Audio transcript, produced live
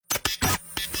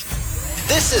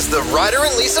This is the Ryder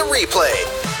and Lisa replay.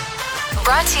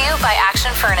 Brought to you by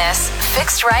Action Furnace.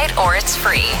 Fixed right or it's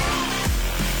free.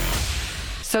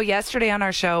 So yesterday on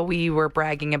our show, we were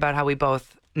bragging about how we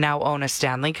both now own a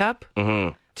Stanley Cup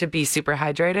to be super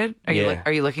hydrated.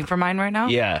 Are you looking for mine right now?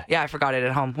 Yeah. Yeah, I forgot it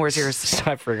at home. Where's yours?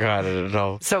 I forgot it at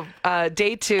all. So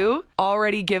day 2,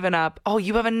 already given up. Oh,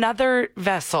 you have another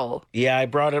vessel. Yeah, I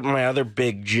brought up my other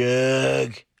big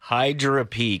jug. Hydra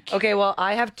Peak. Okay, well,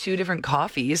 I have 2 different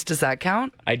coffees. Does that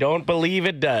count? I don't believe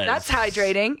it does. That's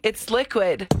hydrating. It's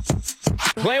liquid.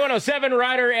 Play 107,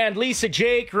 Ryder and Lisa.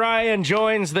 Jake Ryan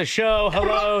joins the show.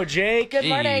 Hello, Jake. Good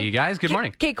morning. Hey, you guys. Good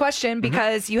morning. Okay, question,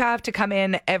 because you have to come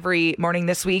in every morning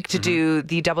this week to do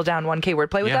the Double Down 1K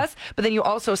wordplay with us, but then you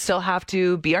also still have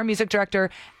to be our music director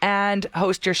and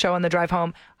host your show on the drive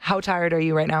home. How tired are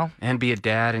you right now? And be a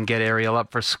dad and get Ariel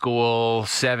up for school.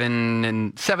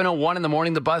 7:01 in the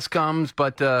morning, the bus comes.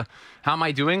 But how am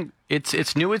I doing?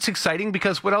 It's new. It's exciting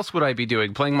because what else would I be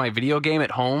doing? Playing my video game at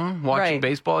home, watching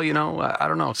baseball, you know? I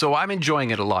don't know. So I'm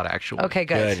enjoying it a lot, actually. Okay,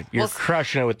 good. Good. You're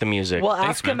crushing it with the music. We'll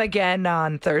ask him again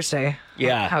on Thursday.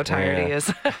 Yeah. How tired he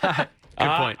is. Good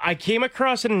point. I came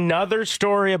across another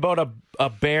story about a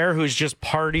bear who's just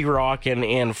party rocking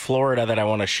in Florida that I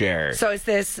want to share. So is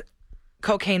this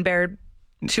Cocaine Bear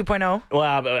 2.0?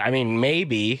 Well, I mean,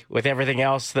 maybe with everything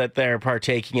else that they're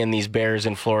partaking in, these bears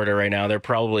in Florida right now, they're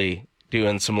probably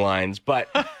doing some lines. But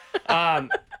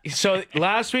so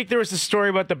last week there was a story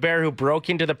about the bear who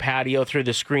broke into the patio through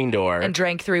the screen door And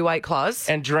drank 3 White Claws?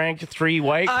 and drank 3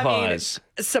 White Claws.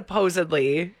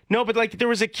 Supposedly. No, but like there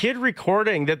was a kid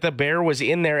recording that the bear was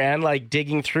in there and like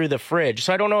digging through the fridge.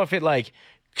 So I don't know if it like.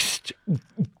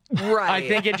 Right. I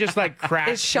think it just like cracked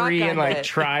It 3 and like shotgunned it.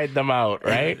 tried them out,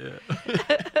 right?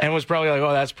 And was probably like,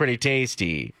 oh, that's pretty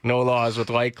tasty. No laws with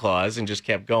White Claws, and just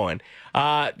kept going.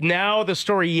 Now the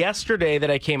story yesterday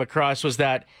that I came across was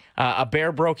that a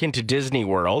bear broke into Disney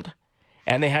World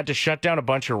and they had to shut down a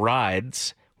bunch of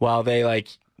rides while they like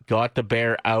got the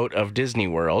bear out of Disney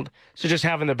World. So just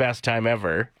having the best time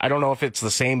ever. I don't know if it's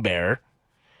the same bear.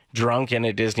 Drunk in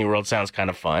at Disney World sounds kind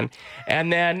of fun.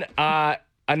 And then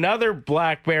another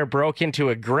black bear broke into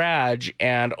a garage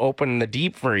and opened the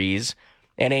deep freeze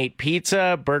and ate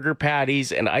pizza, burger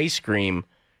patties, and ice cream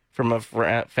from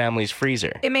a family's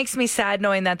freezer. It makes me sad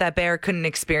knowing that bear couldn't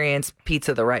experience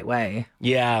pizza the right way.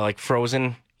 Yeah, like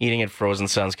frozen. Eating it frozen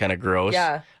sounds kind of gross.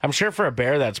 Yeah. I'm sure for a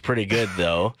bear that's pretty good,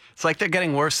 though. It's like they're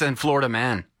getting worse than Florida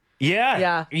Man. Yeah.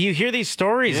 Yeah. You hear these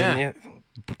stories and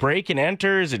breaking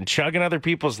enters and chugging other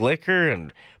people's liquor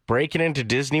and breaking into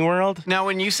Disney World. Now,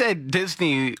 when you said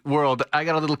Disney World, I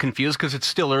got a little confused because it's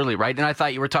still early, right? And I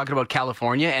thought you were talking about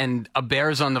California, and a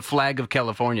bear's on the flag of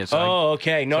California. So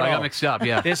Okay. No, I no. got mixed up,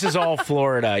 yeah. This is all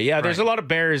Florida. Yeah, there's a lot of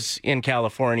bears in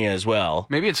California as well.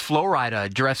 Maybe it's Florida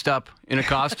dressed up in a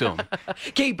costume.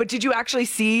 Okay, but did you actually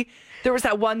see there was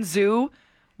that one zoo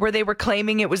where they were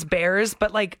claiming it was bears,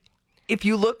 but like if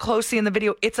you look closely in the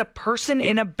video, it's a person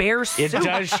in a bear suit. It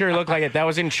does sure look like it. That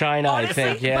was in China, Honestly, I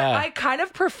think. But Yeah. I kind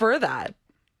of prefer that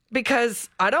because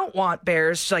I don't want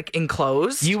bears like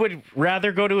enclosed. You would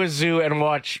rather go to a zoo and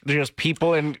watch just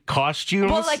people in costumes?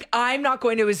 Well, like, I'm not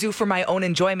going to a zoo for my own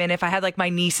enjoyment. If I had, like, my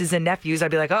nieces and nephews,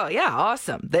 I'd be like, oh, yeah,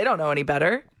 awesome. They don't know any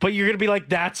better. But you're going to be like,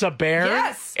 that's a bear?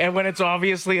 Yes. And when it's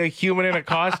obviously a human in a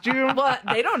costume? Well,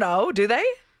 they don't know, do they?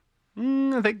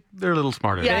 I think they're a little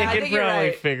smarter. Yeah, They I could think you're probably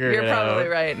right. figure You're it probably out.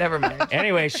 right. Never mind.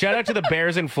 Anyway, shout out to the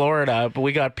bears in Florida. But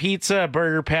we got pizza,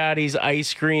 burger patties,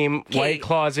 ice cream, White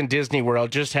Claws in Disney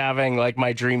World, just having like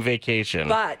my dream vacation.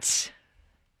 But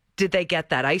did they get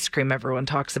that ice cream everyone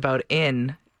talks about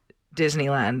in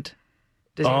Disneyland?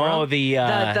 Disney World? the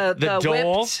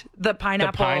dole? whipped, the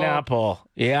pineapple. The pineapple.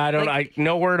 Yeah, I don't. Like,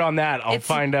 no word on that. I'll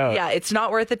find out. Yeah, it's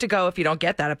not worth it to go if you don't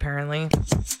get that, apparently.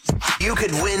 You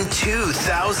could win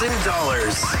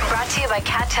 $2,000. Brought to you by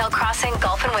Cattail Crossing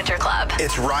Golf and Winter Club.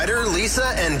 It's Ryder, Lisa,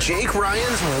 and Jake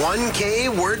Ryan's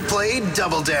 1K wordplay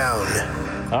double down.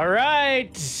 All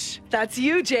right. That's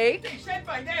you, Jake. He said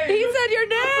my name. He said your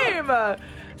name.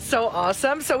 So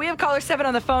awesome. So we have caller 7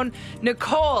 on the phone.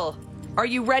 Nicole, are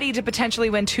you ready to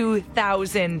potentially win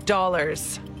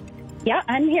 $2,000? Yeah,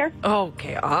 I'm here.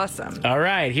 Okay, awesome. All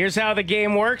right. Here's how the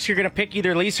game works. You're going to pick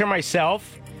either Lisa or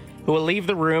myself, who will leave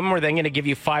the room. We're then going to give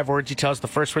you 5 words. You tell us the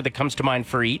first word that comes to mind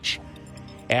for each.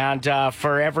 And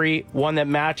for every one that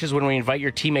matches, when we invite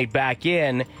your teammate back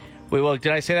in, we will.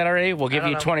 Did I say that already? We'll give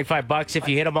you $25. If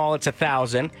you hit them all, it's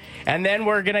 $1,000. And then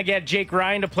we're going to get Jake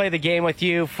Ryan to play the game with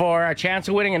you for a chance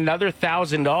of winning another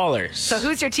 $1,000. So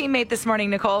who's your teammate this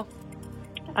morning, Nicole?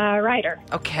 Ryder.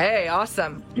 Okay,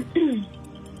 awesome.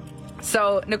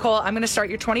 So, Nicole, I'm going to start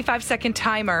your 25-second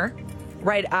timer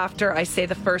right after I say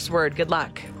the first word. Good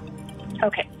luck.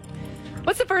 Okay.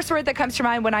 What's the first word that comes to your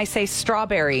mind when I say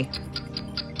strawberry?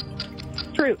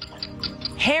 Fruit.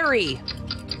 Hairy.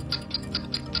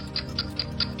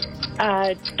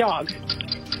 Dog.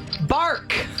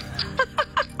 Bark.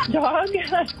 Dog.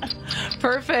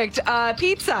 Perfect.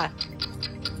 Pizza.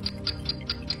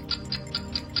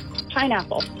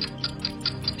 Pineapple.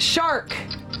 Shark.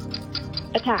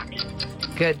 Attack.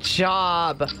 Good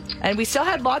job. And we still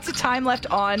had lots of time left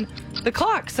on the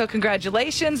clock. So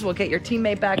congratulations. We'll get your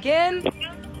teammate back in.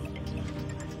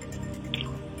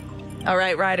 All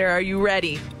right, Ryder, are you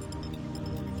ready?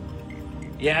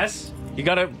 Yes.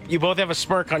 You both have a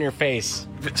smirk on your face.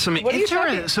 Some What are you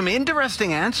talking- some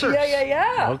interesting answers.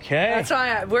 Yeah. Okay. That's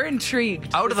why we're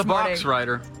intrigued. Out of the this box, morning.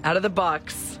 Ryder. Out of the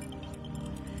box.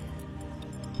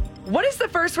 What is the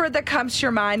first word that comes to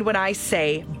your mind when I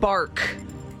say bark?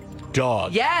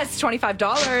 Dog. Yes,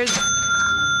 $25.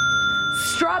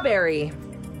 Strawberry.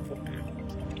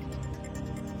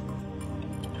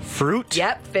 Fruit.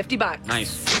 Yep, $50.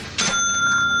 Nice.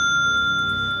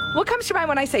 What comes to your mind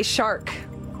when I say shark?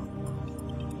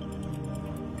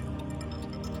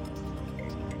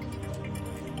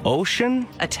 Ocean.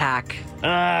 Attack.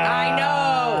 I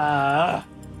know.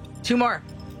 2 more.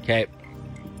 Okay.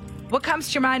 What comes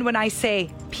to your mind when I say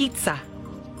pizza?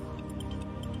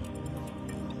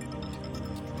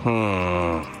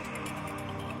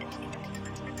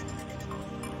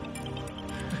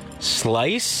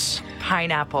 Slice.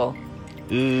 Pineapple.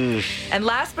 Ugh. And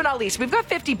last but not least, we've got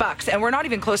 $50, and we're not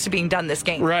even close to being done this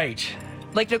game. Right.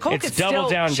 Like Nicole It's could double still,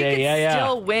 down she day. could Yeah.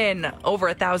 still win over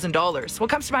 $1,000. What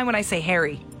comes to mind when I say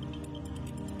hairy?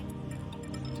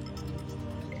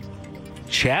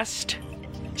 Chest.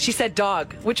 She said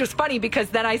dog, which was funny because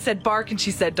then I said bark and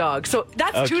she said dog. So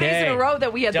that's 2 days in a Okay. row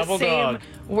that we had Double the same dog.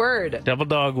 word. Double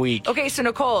dog week. Okay, so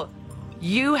Nicole,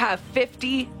 you have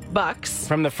 $50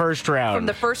 From the first round. from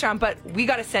the first round, but we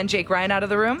got to send Jake Ryan out of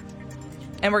the room.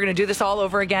 And we're going to do this all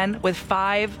over again with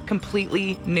 5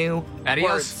 completely new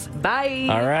Adios. words. Bye.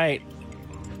 All right.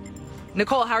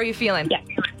 Nicole, how are you feeling? Yeah.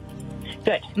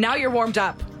 Good. Now you're warmed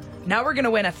up. Now we're going to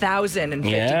win $1,050.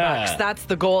 Yeah. That's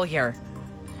the goal here.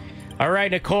 All right,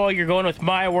 Nicole, you're going with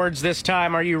my words this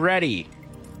time. Are you ready?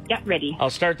 Yeah, ready. I'll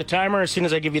start the timer as soon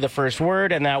as I give you the first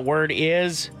word, and that word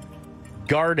is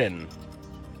garden,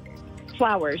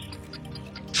 Flowers.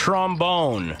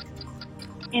 trombone,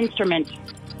 Instrument.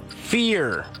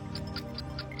 fear,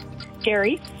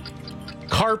 Scary.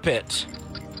 carpet,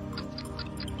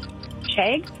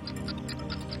 Shag.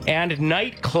 and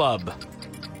nightclub.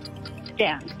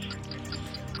 Dance.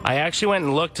 I actually went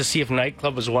and looked to see if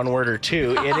nightclub was one word or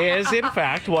two. It is, in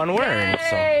fact, one word.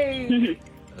 So Hey.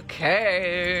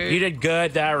 Okay. you did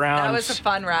good that round. That was a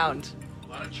fun round.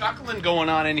 A lot of chuckling going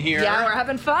on in here. Yeah, we're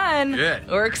having fun. Good.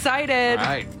 We're excited. All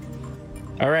right.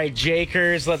 All right,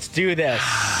 Jakers, let's do this.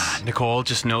 Nicole,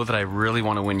 just know that I really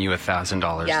want to win you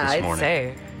 $1,000 Yeah, this I'd morning.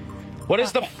 say. What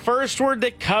is the first word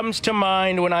that comes to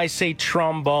mind when I say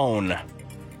trombone?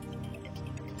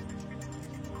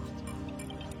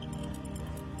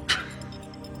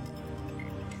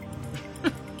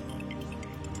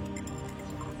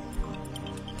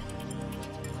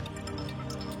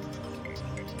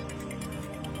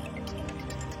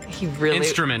 He really.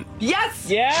 Instrument. Yes.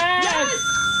 Yes!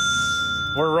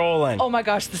 We're rolling. Oh my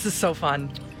gosh, this is so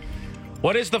fun.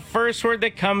 What is the first word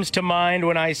that comes to mind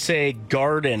when I say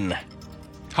garden?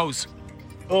 Hose.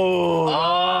 Oh.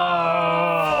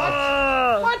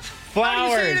 What?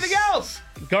 Flowers. else?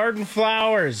 Garden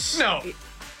flowers. No.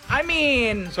 I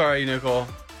mean, Sorry, Nicole.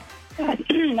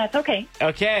 That's okay.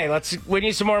 Okay, let's win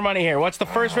you some more money here. What's the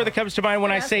first word that comes to mind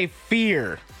when I say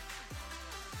fear?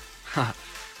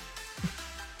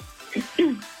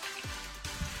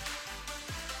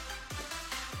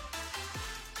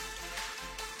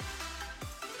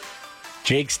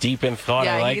 Jake's deep in thought.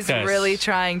 I yeah, like he's this. really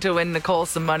trying to win Nicole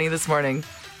some money this morning.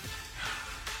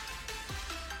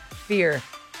 Fear.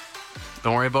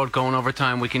 Don't worry about going over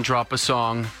time. We can drop a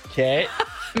song. Okay.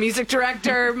 Music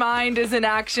director mind is in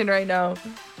action right now.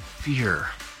 Fear.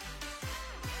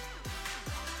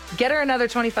 Get her another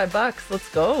 $25. Let's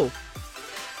go.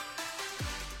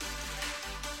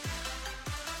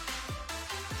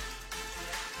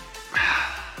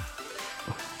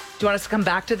 Do you want us to come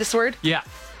back to this word? Yeah.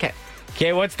 Okay.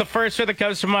 Okay, what's the first word that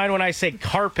comes to mind when I say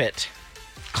carpet?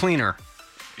 Cleaner.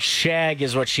 Shag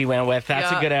is what she went with.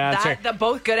 That's a good answer.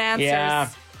 Both good answers. Yeah.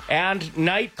 And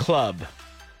nightclub.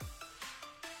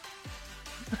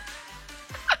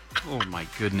 Oh, my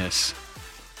goodness.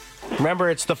 Remember,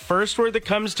 it's the first word that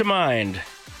comes to mind.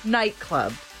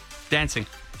 Nightclub. Dancing.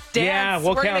 Dance. Yeah,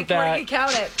 we'll We're count gonna, that. We're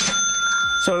gonna count it.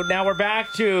 So now we're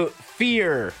back to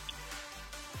fear.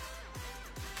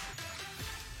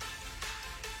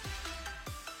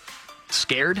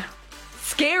 Scared?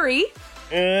 Scary.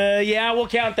 Yeah, we'll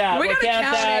count that. We're We'll gonna count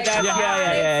that. it. That's, Come on,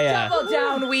 it's Double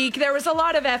Down Week. There was a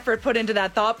lot of effort put into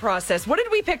that thought process. What did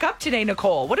we pick up today,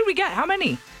 Nicole? What did we get? How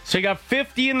many? So you got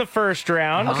 50 in the first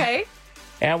round. Okay.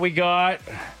 And we got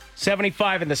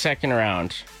 75 in the second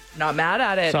round. Not mad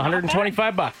at it. So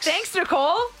 $125. Thanks,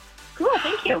 Nicole. Cool,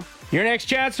 thank you. Your next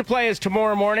chance to play is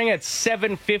tomorrow morning at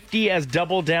 7:50 as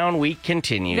Double Down Week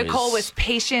continues. Nicole was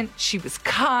patient. She was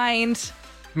kind.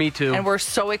 Me too. And we're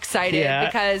so excited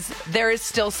because there is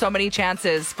still so many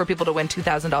chances for people to win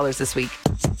 $2,000 this week.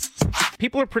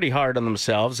 People are pretty hard on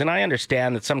themselves, and I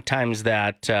understand that sometimes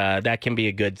that can be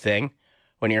a good thing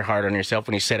when you're hard on yourself,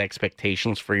 when you set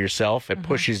expectations for yourself. It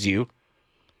pushes you.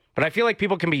 But I feel like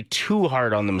people can be too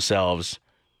hard on themselves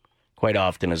quite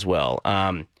often as well.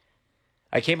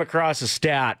 I came across a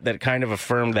stat that kind of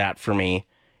affirmed that for me.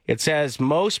 It says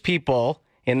most people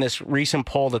in this recent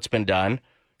poll that's been done,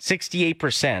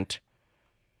 68%,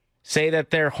 say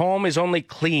that their home is only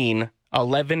clean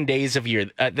 11 days of year.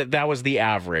 That was the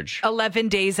average. 11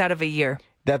 days out of a year.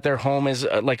 That their home is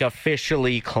like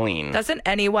officially clean. Doesn't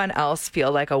anyone else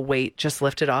feel like a weight just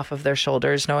lifted off of their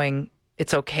shoulders knowing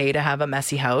it's okay to have a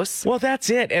messy house? Well, that's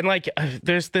it. And like,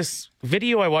 there's this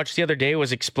video I watched the other day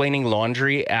was explaining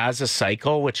laundry as a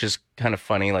cycle, which is kind of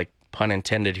funny, like pun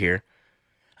intended here,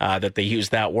 that they use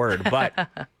that word. But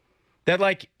that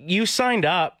like you signed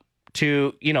up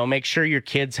to, make sure your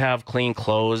kids have clean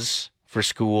clothes for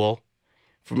school,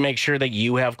 make sure that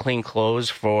you have clean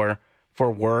clothes for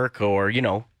work or,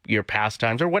 your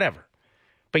pastimes or whatever.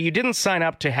 But you didn't sign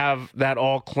up to have that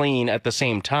all clean at the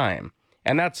same time.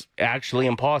 And that's actually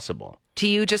impossible.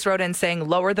 You just wrote in saying,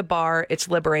 lower the bar. It's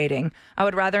liberating. I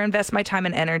would rather invest my time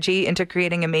and energy into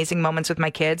creating amazing moments with my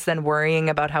kids than worrying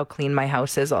about how clean my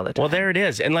house is all the time. Well, there it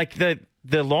is. And like the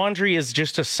laundry is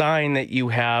just a sign that you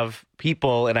have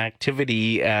people and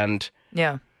activity and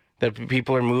that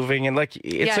people are moving. And like,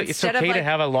 it's okay to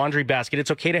have a laundry basket.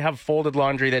 It's okay to have folded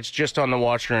laundry that's just on the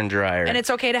washer and dryer. And it's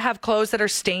okay to have clothes that are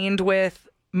stained with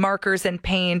markers and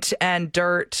paint and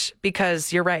dirt,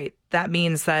 because you're right. That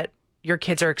means that your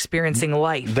kids are experiencing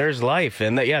life. There's life.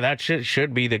 And that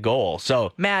should be the goal.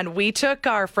 So, man, we took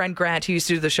our friend Grant, who used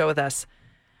to do the show with us.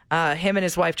 Him and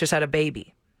his wife just had a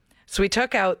baby. So we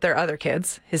took out their other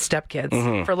kids, his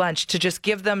stepkids, for lunch to just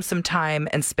give them some time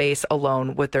and space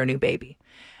alone with their new baby.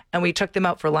 And we took them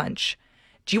out for lunch.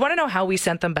 Do you want to know how we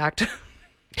sent them back to...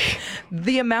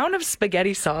 The amount of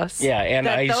spaghetti sauce, and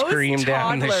ice cream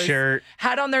down the shirt,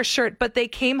 had on their shirt, but they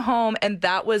came home and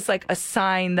that was like a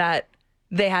sign that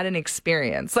they had an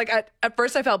experience. Like at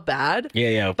first I felt bad.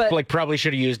 But like probably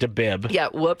should have used a bib. Yeah,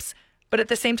 whoops. But at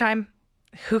the same time,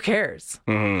 who cares?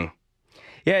 Mm-hmm.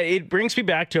 Yeah, it brings me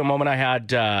back to a moment I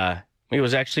had. It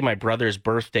was actually my brother's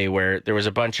birthday where there was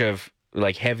a bunch of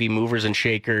like heavy movers and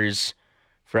shakers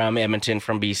from Edmonton,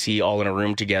 from BC, all in a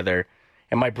room together.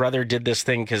 And my brother did this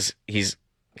thing because he's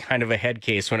kind of a head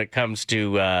case when it comes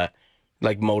to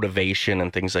like motivation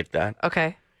and things like that.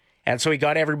 Okay. And so he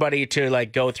got everybody to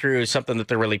like go through something that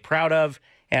they're really proud of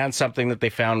and something that they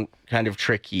found kind of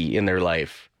tricky in their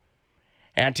life.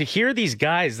 And to hear these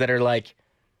guys that are like,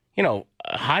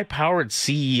 high-powered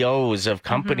CEOs of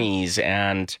companies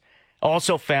and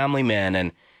also family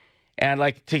men and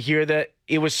like to hear that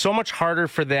it was so much harder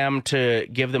for them to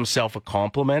give themselves a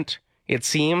compliment, it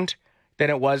seemed, than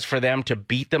it was for them to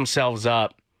beat themselves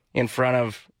up in front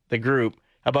of the group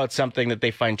about something that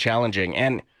they find challenging.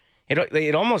 And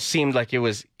it almost seemed like it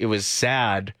was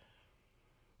sad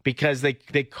because they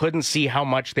couldn't see how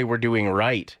much they were doing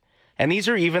right. And these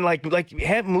are even like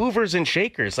head movers and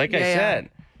shakers, like I said.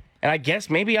 And I guess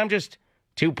maybe I'm just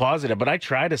too positive, but I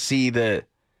try to see the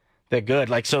good.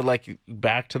 Like, so like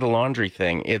back to the laundry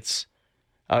thing, it's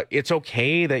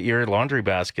okay that your laundry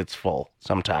basket's full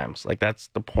sometimes. Like, that's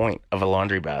the point of a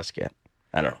laundry basket.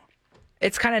 I don't know.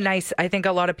 It's kind of nice. I think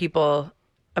a lot of people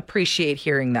appreciate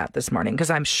hearing that this morning, because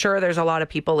I'm sure there's a lot of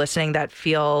people listening that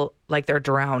feel like they're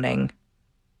drowning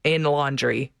in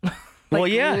laundry.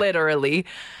 Literally.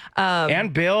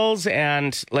 And bills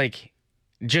and like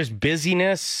just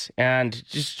busyness, and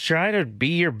just try to be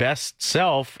your best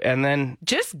self, and then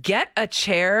just get a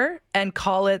chair and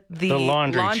call it the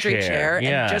laundry chair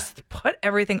and just put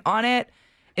everything on it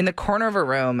in the corner of a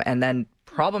room and then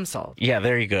problem solve. Yeah,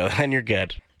 there you go. Then you're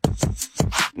good.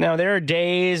 Now, there are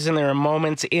days and there are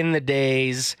moments in the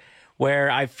days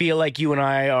where I feel like you and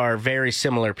I are very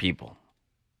similar people.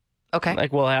 Okay.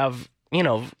 Like we'll have,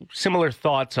 similar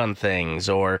thoughts on things,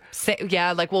 or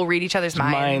like we'll read each other's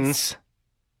minds.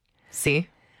 See?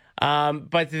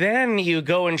 But then you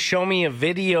go and show me a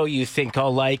video you think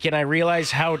I'll like, and I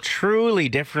realize how truly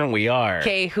different we are.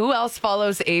 Okay, who else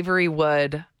follows Avery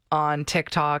Wood on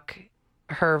TikTok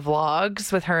her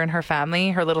vlogs with her and her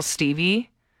family, her little Stevie.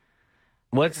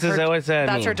 What's that That's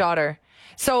mean? her daughter.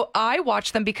 So I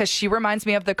watch them because she reminds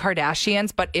me of the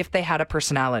Kardashians, but if they had a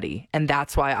personality. And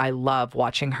that's why I love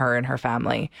watching her and her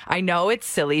family. I know it's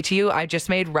silly to you. I just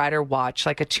made Ryder watch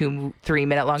like a 2-3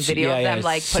 minute long video of them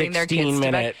like putting their kids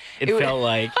to bed. It felt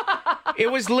like. It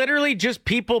was literally just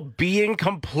people being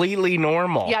completely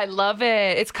normal. Yeah, I love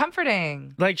it. It's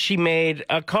comforting. Like she made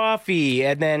a coffee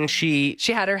and then she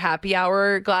had her happy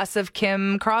hour glass of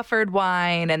Kim Crawford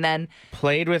wine and then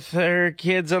played with her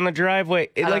kids on the driveway.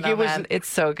 It's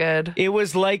so good. It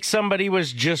was like somebody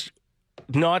was just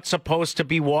not supposed to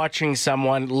be watching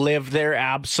someone live their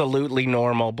absolutely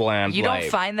normal, bland You life.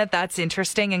 don't find that that's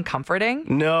interesting and comforting?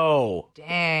 No.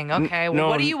 Dang. Okay. No,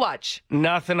 what do you watch?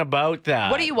 Nothing about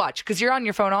that. What do you watch? Because you're on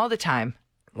your phone all the time.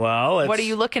 Well, what are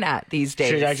you looking at these days?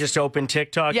 Should I just open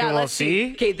TikTok and we'll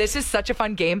see? Okay, this is such a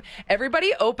fun game.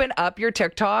 Everybody open up your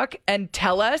TikTok and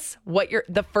tell us what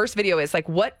the first video is. Like,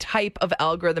 what type of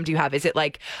algorithm do you have? Is it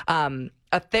like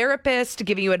a therapist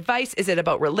giving you advice? Is it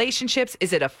about relationships?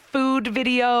 Is it a food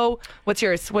video? What's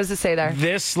yours? What does it say there?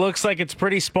 This looks like it's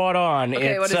pretty spot on. Okay,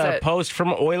 it's what is a it? post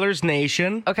from Oilers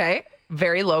Nation. Okay.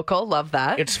 Very local. Love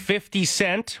that. It's 50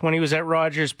 Cent when he was at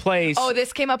Rogers Place. Oh,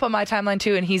 this came up on my timeline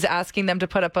too, and he's asking them to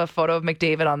put up a photo of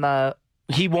McDavid on the...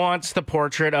 He wants the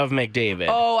portrait of McDavid.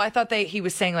 Oh, I thought he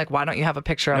was saying, like, why don't you have a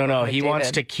picture of McDavid? No, he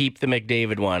wants to keep the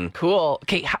McDavid one. Cool.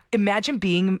 Okay, imagine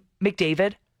being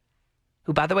McDavid,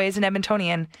 who, by the way, is an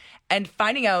Edmontonian, and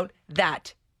finding out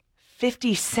that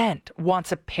 50 Cent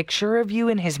wants a picture of you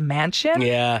in his mansion?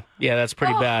 Yeah, that's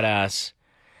pretty badass.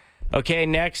 Okay,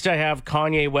 next I have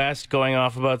Kanye West going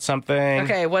off about something.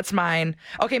 Okay, what's mine?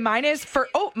 Okay, mine is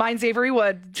mine's Avery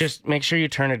Wood. Just make sure you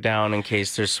turn it down in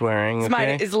case there's swearing. Okay?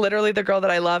 Mine is literally the girl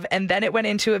that I love. And then it went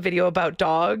into a video about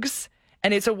dogs.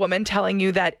 And it's a woman telling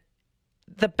you that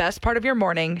the best part of your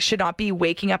morning should not be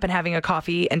waking up and having a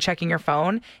coffee and checking your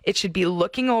phone. It should be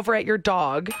looking over at your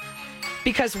dog.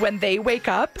 Because when they wake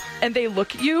up and they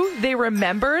look at you, they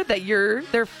remember that you're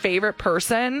their favorite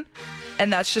person.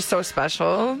 And that's just so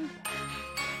special.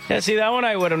 Yeah, see, that one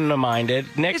I wouldn't have minded.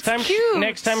 Next time,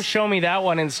 show me that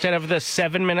one instead of the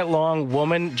 7-minute long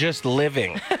woman just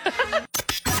living.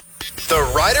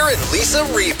 The Ryder and Lisa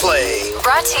replay.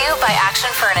 Brought to you by Action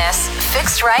Furnace.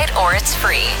 Fixed right or it's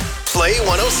free. Play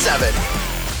 107.